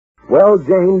Well,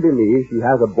 Jane believes she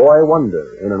has a boy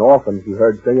wonder in an orphan she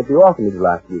heard sing at the orphanage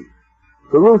last week.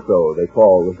 Caruso, they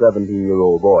call the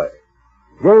 17-year-old boy.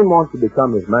 Jane wants to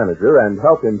become his manager and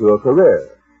help him to a career.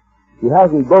 She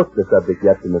hasn't broached the subject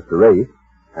yet to Mr. Ace,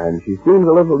 and she seems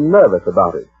a little nervous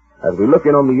about it as we look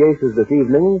in on the Aces this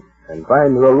evening and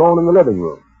find her alone in the living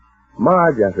room.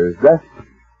 Marge enters dressed.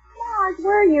 Marge,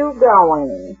 where are you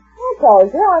going? I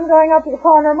told you I'm going up to the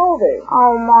corner movie.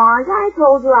 Oh, Marge, I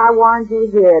told you I wanted you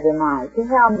here tonight to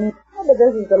help me. But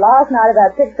this is the last night of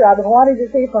that picture I've been wanting to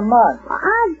see for months. Well,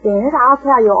 I've seen it. I'll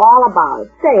tell you all about it.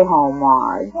 Stay home,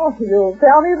 Marge. Oh, you'll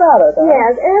tell me about it, huh?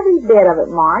 Yes, every bit of it,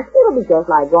 Marge. It'll be just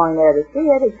like going there to see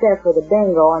it, except for the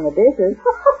bingo and the dishes.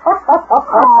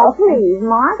 Oh, please,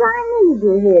 Marge, I need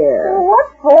you here. Well, what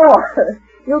for?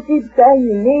 You keep saying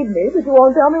you need me, but you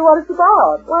won't tell me what it's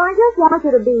about. Well, I just want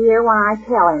you to be here when I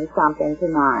tell him something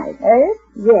tonight. Eh?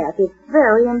 Yes, it's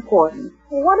very important.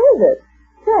 What is it?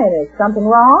 Jane, is something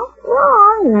wrong?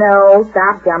 Wrong? No,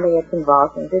 stop jumping at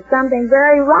convulsions. It's something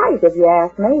very right, if you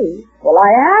ask me. Well, I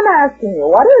am asking you.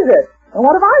 What is it? And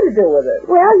what have I to do with it?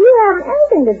 Well, you haven't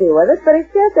anything to do with it, but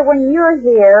it's just that when you're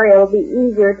here, it'll be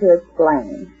easier to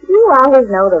explain. You always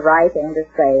know the right thing to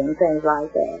say and things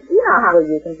like that. You know how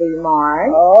you can be,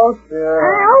 Marge. Oh, sure.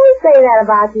 I always say that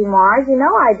about you, Marge. You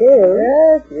know I do.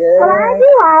 Yes, yes. But I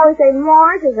do. I always say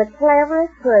Marge is the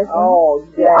cleverest person. Oh,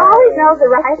 She yes. always knows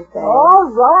the right thing. All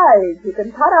right. You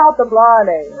can cut out the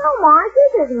blarney. No, Marge,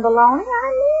 this isn't baloney. I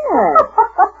mean it.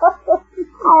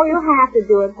 Oh, you'll have to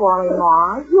do it for me,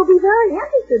 Marge. You'll be very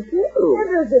interested, too.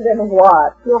 Interested in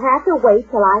what? You'll have to wait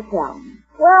till I tell him.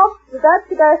 Well, if that's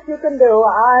the best you can do,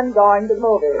 I'm going to the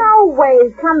movie. No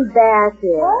way. Come back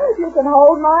here. Well, if you can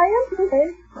hold my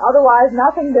interest. Otherwise,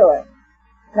 nothing doing.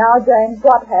 Now, Jane,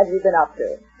 what have you been up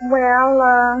to? Well,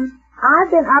 I've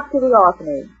been up to the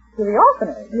orphanage. To the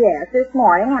orphanage? Yes, this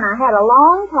morning, and I had a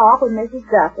long talk with Mrs.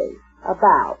 Duffy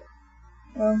about...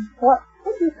 What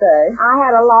did you say? I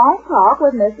had a long talk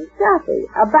with Mrs. Duffy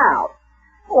about...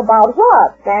 Well, about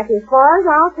what? That's as far as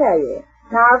I'll tell you.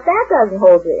 Now, if that doesn't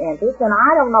hold your interest, then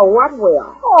I don't know what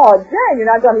will. Oh, Jane,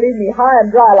 you're not going to leave me high and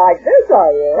dry like this,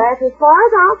 are you? That's as far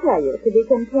as I'll tell you, to be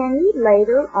continued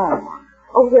later on.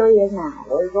 Oh, here he is now.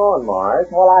 Where are you going,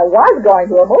 Marge? Well, I was going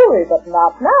to a movie, but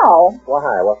not now.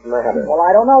 Why? What's the matter? Well,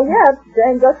 I don't know yet.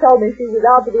 Jane just told me she was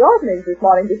out to the orphanage this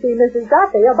morning to see Mrs.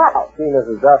 Duffy about. See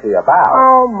Mrs. Duffy about?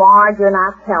 Oh, Marge, you're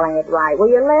not telling it right.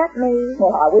 Will you let me?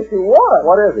 Well, I wish you would.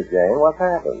 What is it, Jane? What's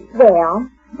happened?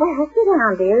 Well, sit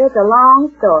down, dear. It's a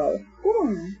long story. Sit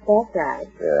down. That's right.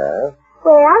 Yes?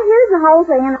 Well, here's the whole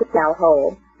thing in a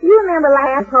household. You remember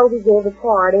last Toby gave a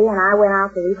party and I went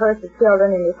out to rehearse the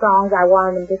children in the songs I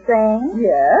wanted them to sing?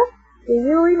 Yes? Do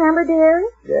you remember, dear?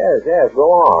 Yes,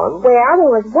 go on. Well, there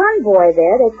was one boy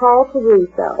there they called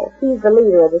Caruso. He's the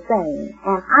leader of the singing,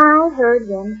 and I heard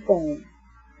him sing.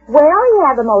 Well, he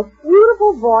had the most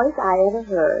beautiful voice I ever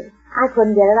heard. I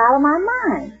couldn't get it out of my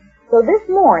mind. So this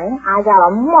morning, I got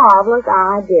a marvelous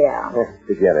idea.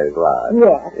 Beginner's luck.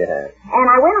 Yes. And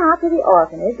I went out to the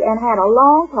orphanage and had a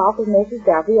long talk with Mrs.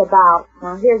 Duffy about,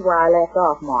 now here's where I left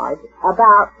off, Marge,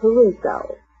 about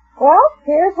Caruso. Well,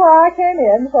 here's where I came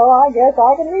in, so I guess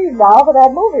I can leave now for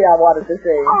that movie I wanted to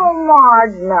see. Oh,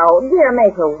 Marge, no. Dear,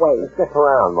 make her wait. Stick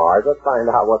around, Marge. Let's find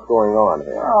out what's going on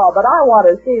here. Oh, but I want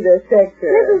to see this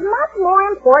picture. This is much more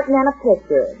important than a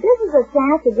picture. This is a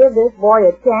chance to give this boy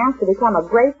a chance to become a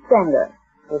great singer.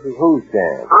 This is whose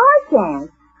chance? Our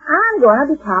chance. I'm going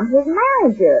to become his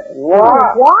manager.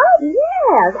 What? What?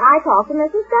 Yes, I talked to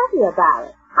Mrs. Duffy about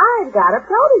it. I've got a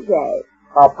protege.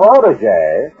 A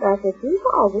protege? That's what she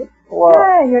calls it. Well,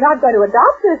 Dang, you're not going to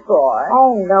adopt this boy.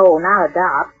 Oh, no, not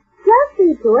adopt. Just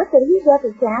see to it that he gets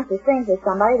a chance to sing to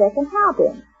somebody that can help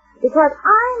him. Because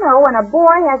I know when a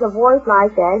boy has a voice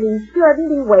like that, he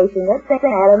shouldn't be wasting it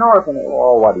singing at an orphanage.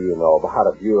 oh, what do you know about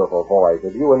a beautiful voice?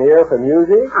 Have you an ear for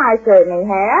music? I certainly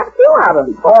have. 2 of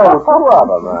them. Oh, 2 of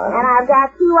them, huh? And I've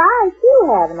got 2 eyes,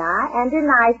 too, haven't I? And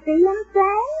didn't I see him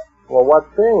sing? Well,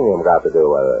 what's singing got to do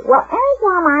with it? Well,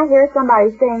 anytime I hear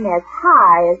somebody sing as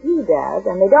high as he does,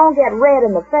 and they don't get red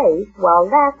in the face, well,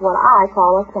 that's what I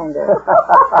call a singer.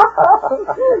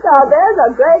 Now, there's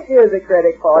a great music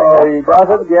critic for you. Oh, he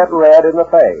doesn't get red in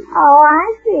the face. Oh, I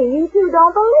see. You 2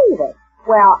 don't believe it.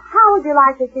 Well, how would you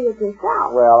like to see it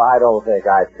yourself? Well, I don't think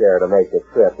I'd care to make the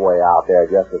trip way out there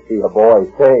just to see a boy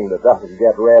sing that doesn't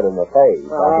get red in the face.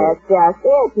 Well, that's just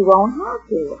it. You won't have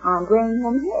to. I'm bringing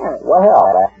him here.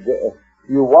 Well,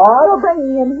 you what? You're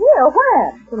bringing him here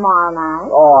when? Tomorrow night.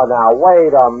 Oh, now,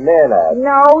 wait a minute.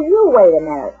 No, you wait a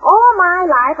minute. All my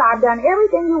life, I've done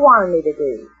everything you wanted me to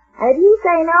do. And if you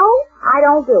say no, I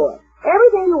don't do it.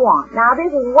 Everything you want. Now, this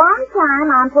is one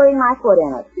time I'm putting my foot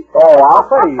in it. Oh, I'll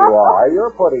say you are.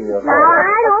 You're putting your... Now,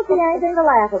 I don't see anything to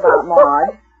laugh about,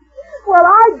 Marge. Well,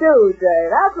 I do, Jane.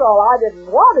 After all, I didn't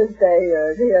want to stay here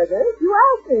and hear this. You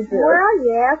asked me to. Well,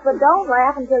 yes, but don't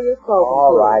laugh until you're spoken to.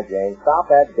 All right, Jane. Stop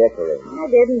that bickering. I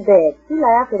didn't bitch. She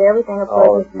laughed at everything a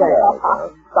Oh, person said. yeah.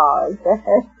 I'm sorry,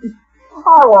 Jane.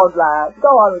 I won't laugh.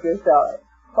 Go on with your story.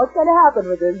 What's going to happen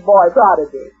with this boy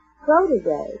prodigy?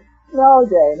 Protege. No,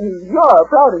 Jane, he's your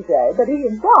protege, but he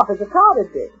himself is a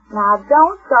prodigy. Now,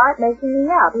 don't start mixing me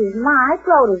up. He's my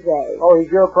protege. Oh, he's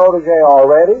your protege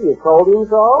already? You told him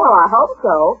so? Well, I hope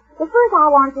so. But first I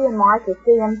want you and Mark to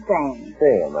see him sing.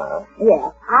 See him, huh?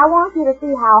 Yes. I want you to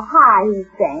see how high he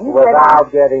sings. Without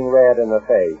getting red in the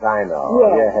face, I know.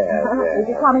 Yes.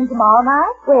 Is he coming tomorrow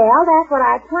night? Well, that's what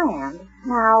I planned.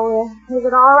 Now, is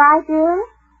it all right, dear?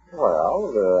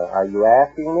 Well, are you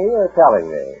asking me or telling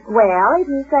me? Well, if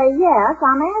you say yes,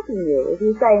 I'm asking you. If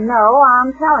you say no,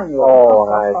 I'm telling you.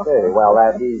 Oh, I see. Well,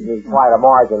 that leaves me quite a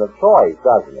margin of choice,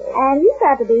 doesn't it? And you've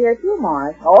got to be here too,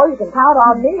 Mark. Oh, you can count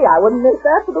on me. I wouldn't miss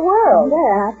that for the world.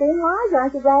 Yeah, see, Marge,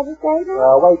 aren't you glad to say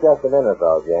that? Wait just a minute,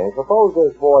 though, Jane. Suppose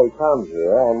this boy comes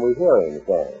here and we hear him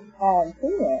sing. And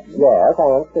see him. Yes,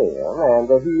 and see him. And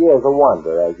he is a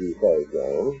wonder, as you say,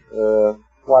 Jane.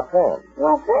 What then?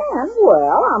 What then?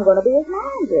 Well, I'm going to be his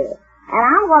manager. And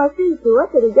I'm going to see to it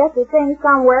that he gets to sing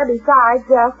somewhere besides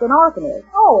just an orphanage.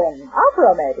 Oh, in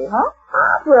opera maybe, huh?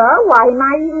 Opera? Why, he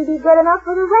might even be good enough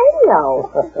for the radio.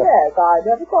 Yes, I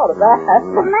never thought of that.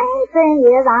 The main thing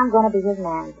is I'm going to be his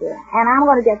manager. And I'm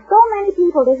going to get so many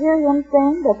people to hear him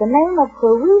sing that the name of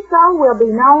Caruso will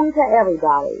be known to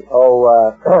everybody. Oh,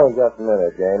 just a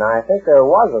minute, Jane. I think there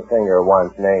was a singer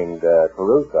once named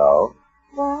Caruso.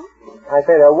 What? I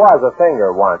say there was a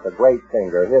singer once, a great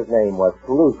singer. His name was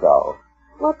Caruso.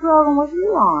 What program was he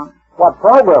on? What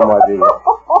program was he?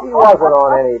 He wasn't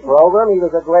on any program. He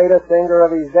was the greatest singer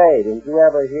of his day. Didn't you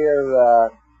ever hear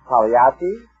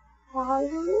Pagliacci?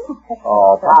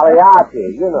 Oh,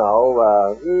 Pagliacci. You know,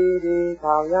 Edie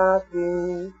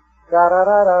Pagliacci.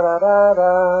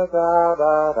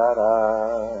 Da-da-da-da-da-da-da-da-da-da.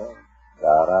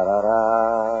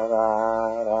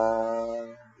 Da-da-da-da-da-da-da.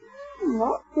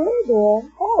 That's good, dear.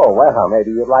 Oh, well,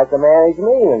 maybe you'd like to manage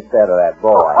me instead of that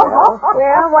boy, huh?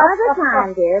 Well, one at a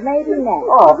time, dear. Maybe next.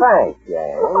 Oh, thanks,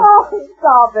 Jane. Oh,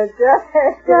 stop it, Jane.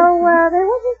 So, there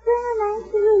was a singer named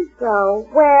Caruso.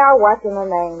 Well, what's in the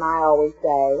name, I always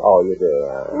say. Oh, you do,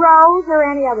 huh? Rose or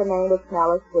any other name would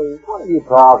smell as sweet. What are you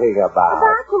talking about?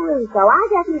 About Caruso. I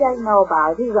guess he doesn't know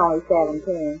about it. He's only 17.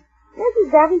 Mrs.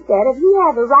 Duffy said if he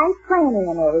had the right training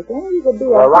and everything, he could be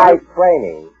The right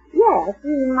training? Yes,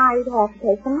 he might have to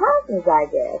take some lessons, I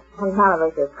guess. None of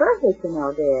us are perfect, you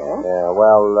know, dear. Yeah,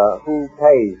 well, who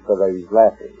pays for these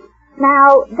lessons?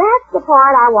 Now, that's the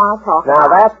part I want to talk Now,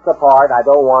 about. that's the part I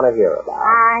don't want to hear about.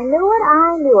 I knew it.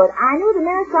 I knew the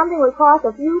minute something would cost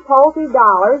a few paltry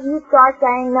dollars, you'd start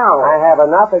saying no. I have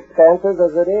enough expenses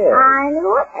as it is. I knew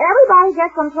it. Everybody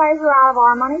gets some pleasure out of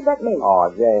our money but me. Oh,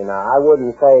 Jane, I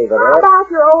wouldn't say that... How about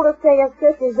your oldest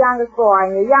sister's youngest boy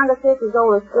and your youngest sister's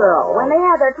oldest girl? When they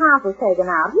had their tonsils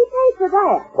taken out, who paid for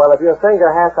that? Well, if your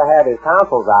singer has to have his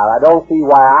tonsils out, I don't see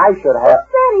why I should Who have...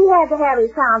 said he had to have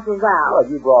his tonsils out? Well,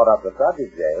 you brought up the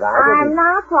subject, Jane. I'm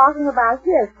not talking about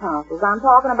his tonsils. I'm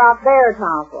talking about their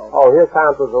tonsils. Oh, his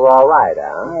tonsils are all right,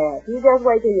 huh? Yes, you just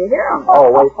wait till you hear them. Oh,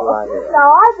 wait till I hear.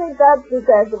 Now, I think that's the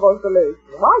sensible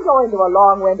solution. Why go into a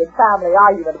long-winded family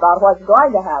argument about what's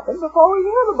going to happen before we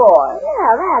hear the boy?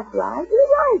 Yeah, that's right.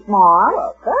 You're right, Marge.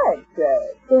 Well, thanks,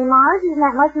 Jane. See, Marge, isn't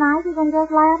that much nicer than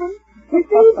just laughing? You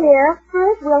see, dear,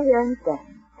 first we'll hear him sing.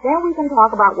 Then we can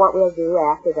talk about what we'll do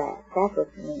after that. That's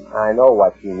what you mean. I know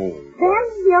what you mean. Then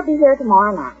he'll be here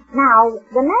tomorrow night. Now,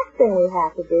 the next thing we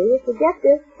have to do is to get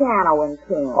this piano in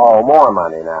tune. Oh, more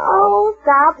money now. Oh,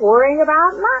 stop worrying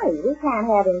about money. We can't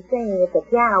have him singing if the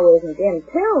piano isn't in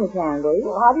tune, can we?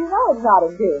 Well, how do you know it's not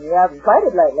in tune? You haven't played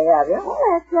it lately, have you? Well,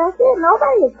 that's just it.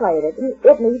 Nobody has played it.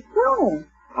 It needs tuning.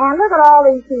 And look at all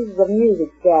these pieces of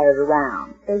music scattered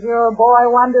around. Does your boy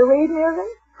wonder read music?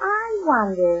 I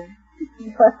wonder.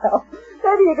 Well,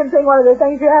 maybe you can sing one of the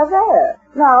things you have there.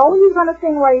 No, he's going to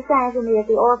sing what he sang for me at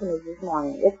the orphanage this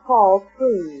morning. It's called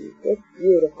Trees. It's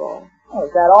beautiful. Oh,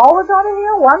 is that all we're going to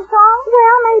hear? One song?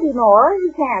 Well, maybe more.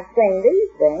 He can't sing these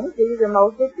things. These are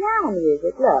mostly piano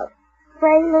music. Look.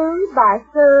 Prelude by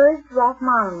Serge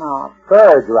Rachmaninoff.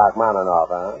 Serge Rachmaninoff,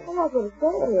 huh? Well, that's what it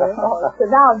says here. Oh, it's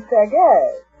pronounced Sergei.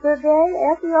 Sergei,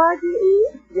 S-E-R-G-E?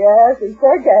 Yes, it's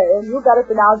Sergei, and you got to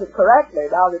pronounce it correctly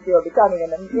now that you're becoming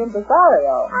an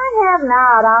impresario. I have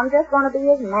not. I'm just going to be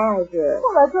his manager.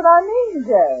 Well, that's what I mean,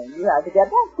 Jane. You have to get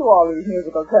back to all these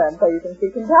musical terms so you can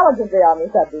speak intelligently on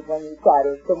the subject when you try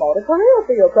to promote a career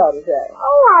for your protege.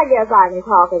 Oh, I guess I can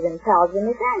talk as intelligent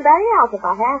as anybody else if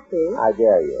I have to. I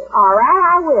dare you. All right,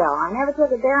 I will. I never took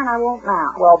it there, and I won't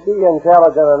now. Well, be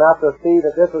intelligent enough to see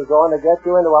that this is going to get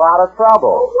you into a lot of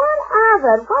trouble. What of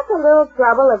it? What's a little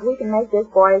trouble if we can make this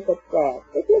boy a success?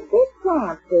 It's his big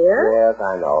chance, dear. Yes,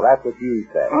 I know. That's what you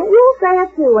say. And you'll say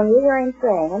it, too, when you hear him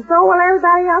sing. And so will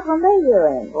everybody else when they hear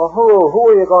him. Well, who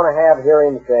are you going to have hear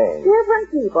him sing?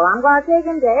 Different people. I'm going to take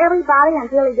him to everybody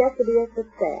until he gets to be a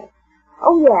success.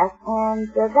 Oh, yes, and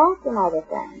that's another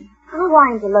thing. I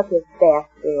want him to look his best,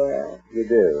 dear. You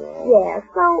do? Yes,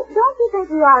 so don't you think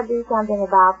we ought to do something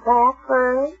about that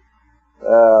first?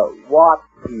 What,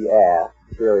 he asked,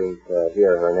 fearing to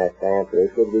hear her next answer,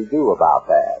 should we do about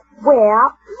that? Well,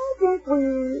 I think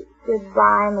we should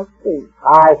buy him a suit.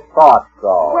 I thought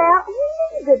so. Well, he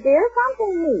needs it, dear.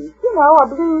 Something neat. You know, a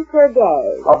blue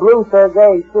Sergei. A blue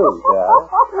Sergei suit, Well,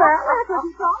 that's what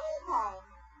he told me.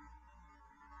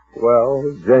 Well,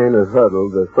 Jane has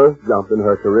hurdled the first jump in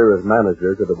her career as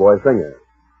manager to the boy singer.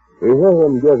 We hear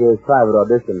him give his private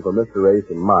audition for Mr. Ace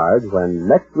and Marge when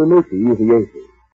next we meet the Easy Aces.